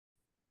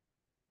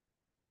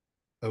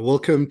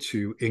Welcome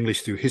to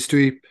English Through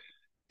History.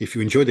 If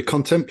you enjoy the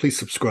content, please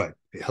subscribe.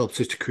 It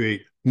helps us to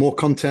create more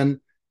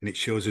content and it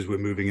shows us we're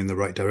moving in the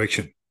right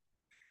direction.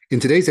 In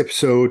today's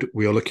episode,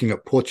 we are looking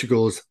at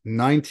Portugal's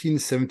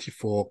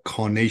 1974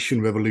 Carnation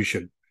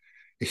Revolution,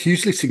 a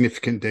hugely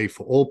significant day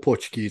for all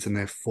Portuguese and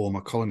their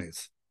former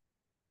colonies.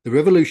 The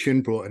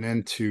revolution brought an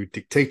end to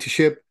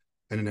dictatorship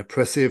and an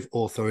oppressive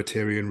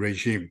authoritarian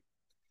regime.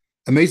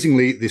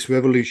 Amazingly, this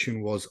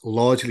revolution was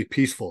largely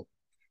peaceful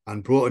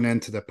and brought an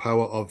end to the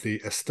power of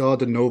the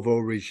Estado Novo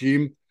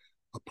regime,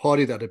 a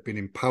party that had been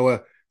in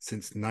power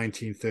since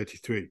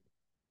 1933.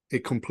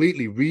 It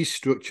completely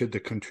restructured the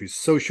country's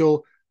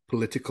social,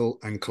 political,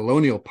 and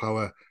colonial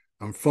power,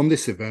 and from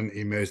this event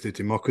emerged the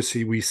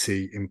democracy we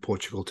see in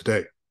Portugal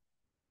today.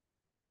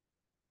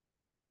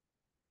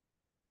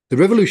 The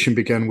revolution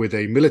began with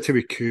a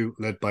military coup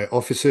led by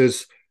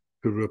officers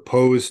who were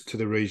opposed to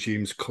the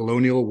regime's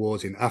colonial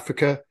wars in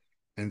Africa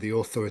and the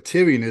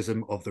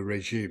authoritarianism of the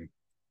regime.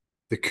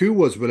 The coup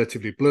was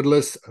relatively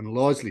bloodless and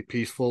largely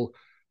peaceful,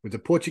 with the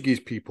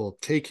Portuguese people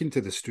taking to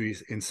the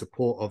streets in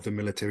support of the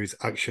military's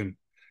action.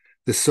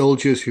 The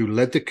soldiers who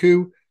led the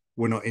coup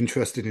were not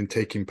interested in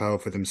taking power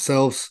for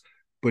themselves,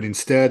 but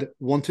instead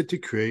wanted to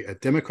create a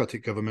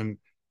democratic government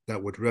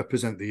that would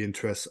represent the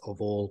interests of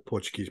all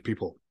Portuguese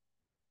people.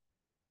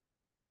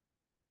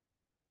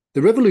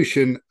 The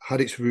revolution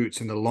had its roots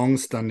in the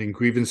long-standing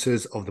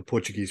grievances of the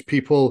Portuguese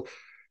people,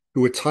 who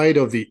were tired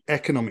of the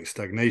economic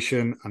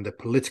stagnation and the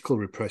political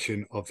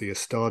repression of the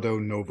Estado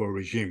Novo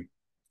regime.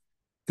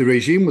 The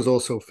regime was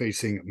also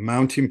facing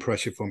mounting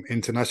pressure from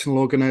international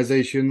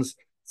organizations,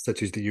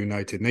 such as the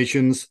United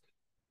Nations,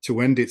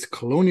 to end its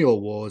colonial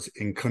wars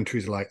in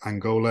countries like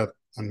Angola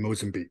and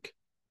Mozambique.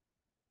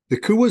 The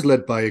coup was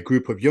led by a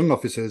group of young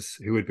officers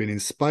who had been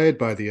inspired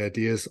by the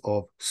ideas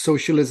of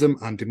socialism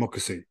and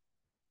democracy.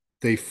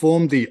 They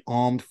formed the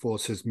Armed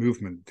Forces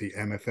Movement, the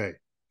MFA,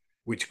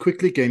 which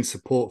quickly gained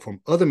support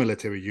from other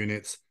military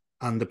units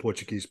and the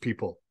Portuguese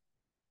people.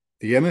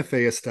 The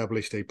MFA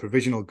established a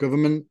provisional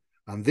government,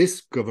 and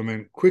this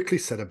government quickly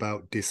set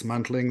about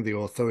dismantling the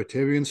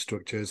authoritarian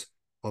structures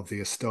of the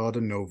Estado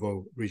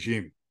Novo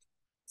regime.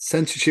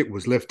 Censorship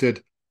was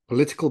lifted,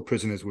 political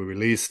prisoners were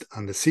released,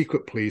 and the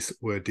secret police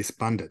were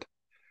disbanded.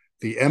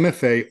 The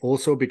MFA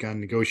also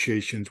began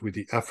negotiations with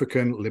the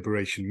African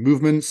liberation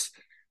movements,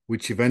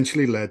 which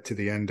eventually led to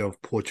the end of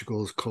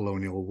Portugal's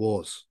colonial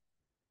wars.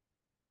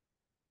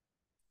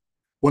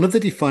 One of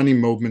the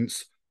defining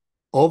moments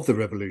of the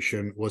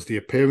revolution was the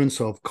appearance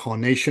of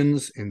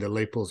carnations in the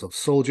lapels of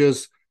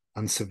soldiers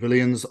and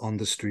civilians on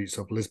the streets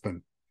of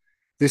Lisbon.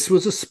 This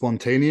was a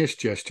spontaneous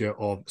gesture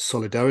of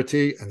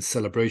solidarity and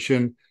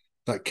celebration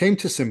that came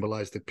to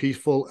symbolize the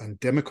peaceful and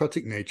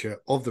democratic nature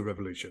of the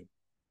revolution.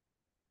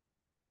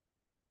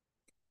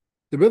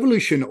 The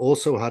revolution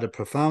also had a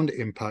profound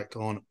impact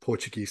on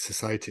Portuguese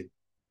society.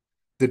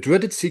 The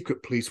dreaded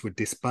secret police were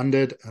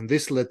disbanded, and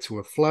this led to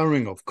a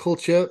flowering of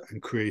culture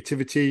and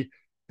creativity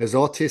as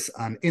artists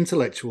and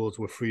intellectuals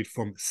were freed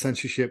from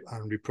censorship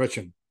and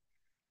repression.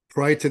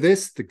 Prior to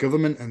this, the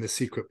government and the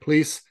secret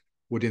police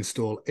would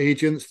install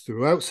agents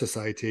throughout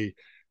society,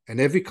 and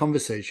every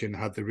conversation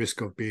had the risk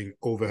of being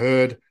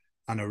overheard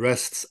and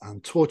arrests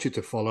and torture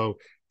to follow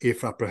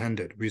if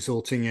apprehended,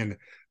 resulting in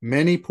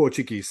many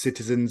Portuguese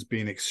citizens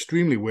being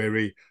extremely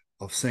wary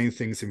of saying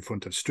things in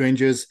front of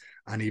strangers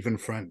and even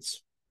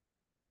friends.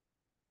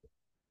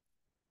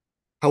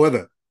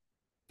 However,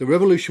 the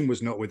revolution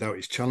was not without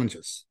its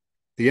challenges.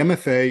 The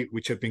MFA,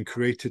 which had been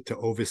created to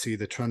oversee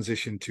the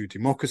transition to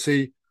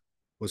democracy,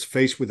 was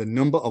faced with a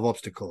number of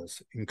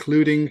obstacles,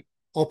 including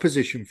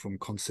opposition from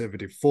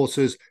conservative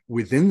forces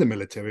within the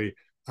military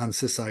and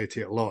society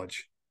at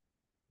large.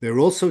 There were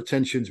also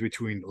tensions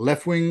between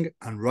left-wing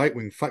and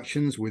right-wing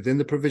factions within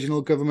the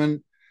provisional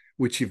government,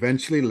 which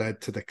eventually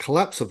led to the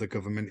collapse of the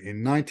government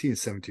in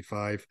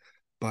 1975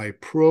 by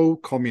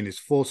pro-communist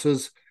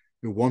forces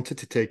who wanted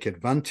to take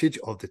advantage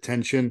of the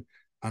tension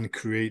and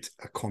create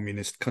a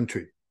communist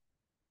country.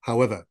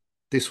 However,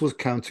 this was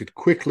countered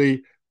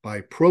quickly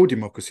by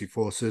pro-democracy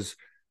forces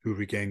who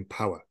regained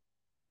power.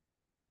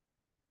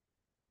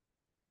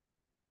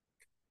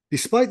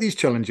 Despite these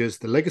challenges,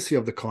 the legacy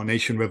of the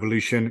Carnation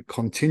Revolution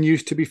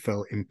continues to be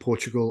felt in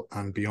Portugal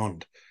and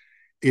beyond.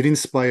 It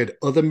inspired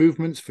other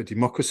movements for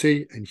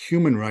democracy and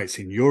human rights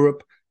in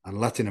Europe and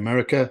Latin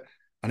America,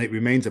 and it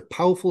remains a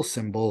powerful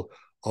symbol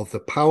of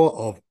the power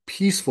of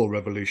peaceful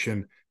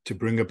revolution to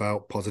bring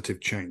about positive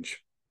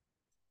change.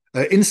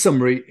 In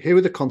summary, here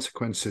are the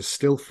consequences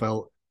still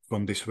felt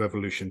from this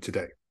revolution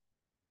today.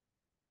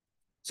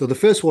 So the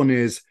first one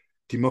is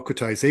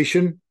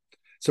democratization.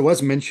 So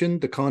as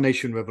mentioned, the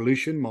Carnation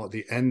Revolution marked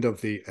the end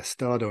of the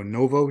Estado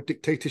Novo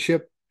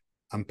dictatorship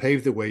and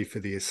paved the way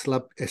for the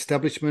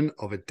establishment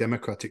of a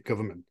democratic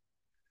government.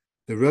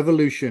 The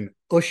revolution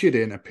ushered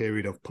in a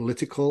period of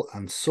political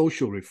and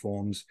social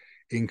reforms,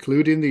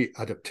 including the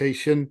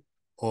adaptation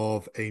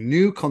of a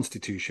new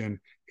constitution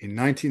in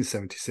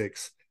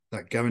 1976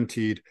 that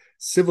guaranteed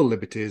civil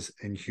liberties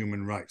and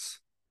human rights.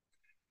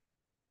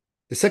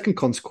 The second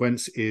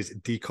consequence is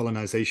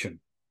decolonization.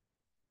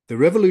 The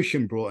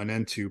revolution brought an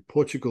end to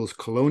Portugal's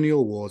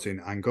colonial wars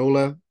in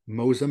Angola,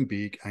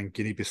 Mozambique, and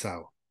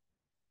Guinea-Bissau.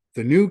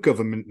 The new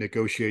government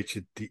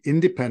negotiated the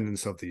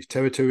independence of these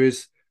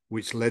territories,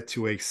 which led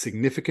to a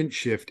significant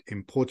shift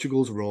in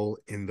Portugal's role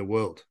in the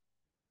world.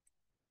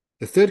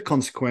 The third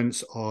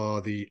consequence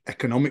are the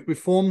economic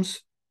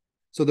reforms.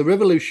 So the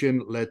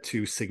revolution led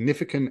to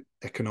significant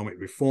economic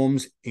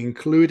reforms,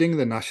 including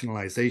the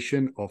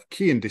nationalization of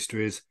key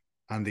industries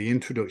and the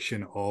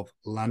introduction of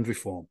land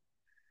reform.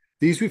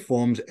 These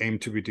reforms aim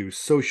to reduce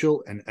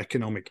social and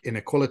economic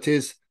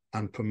inequalities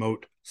and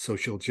promote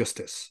social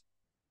justice.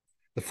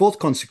 The fourth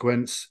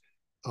consequence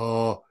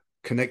are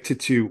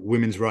connected to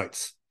women's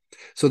rights.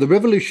 So the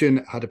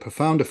revolution had a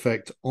profound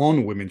effect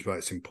on women's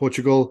rights in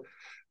Portugal.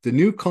 The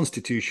new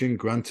constitution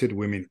granted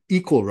women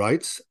equal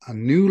rights,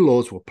 and new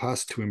laws were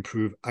passed to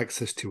improve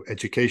access to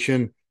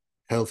education,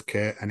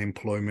 healthcare, and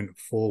employment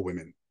for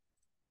women.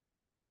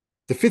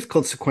 The fifth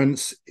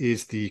consequence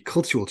is the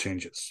cultural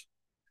changes.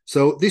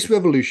 So this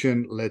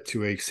revolution led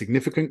to a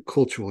significant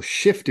cultural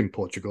shift in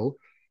Portugal.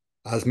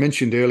 As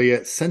mentioned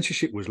earlier,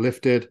 censorship was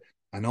lifted,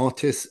 and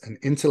artists and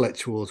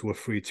intellectuals were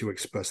free to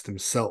express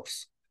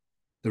themselves.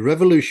 The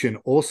revolution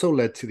also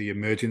led to the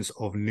emergence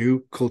of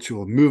new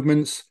cultural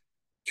movements,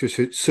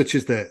 such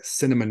as the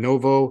cinema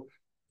novo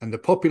and the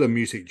popular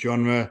music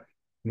genre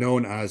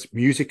known as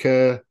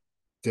música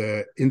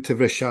de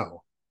intervenção,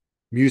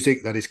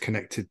 music that is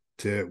connected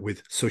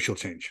with social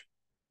change.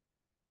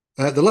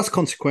 The last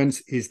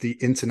consequence is the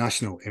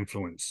international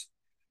influence.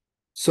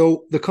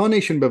 So the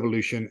Carnation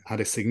Revolution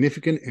had a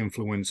significant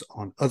influence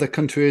on other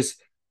countries,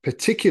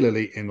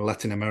 particularly in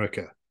Latin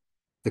America.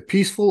 The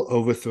peaceful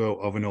overthrow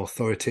of an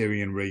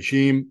authoritarian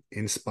regime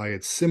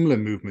inspired similar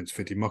movements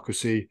for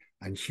democracy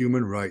and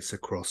human rights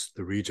across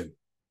the region.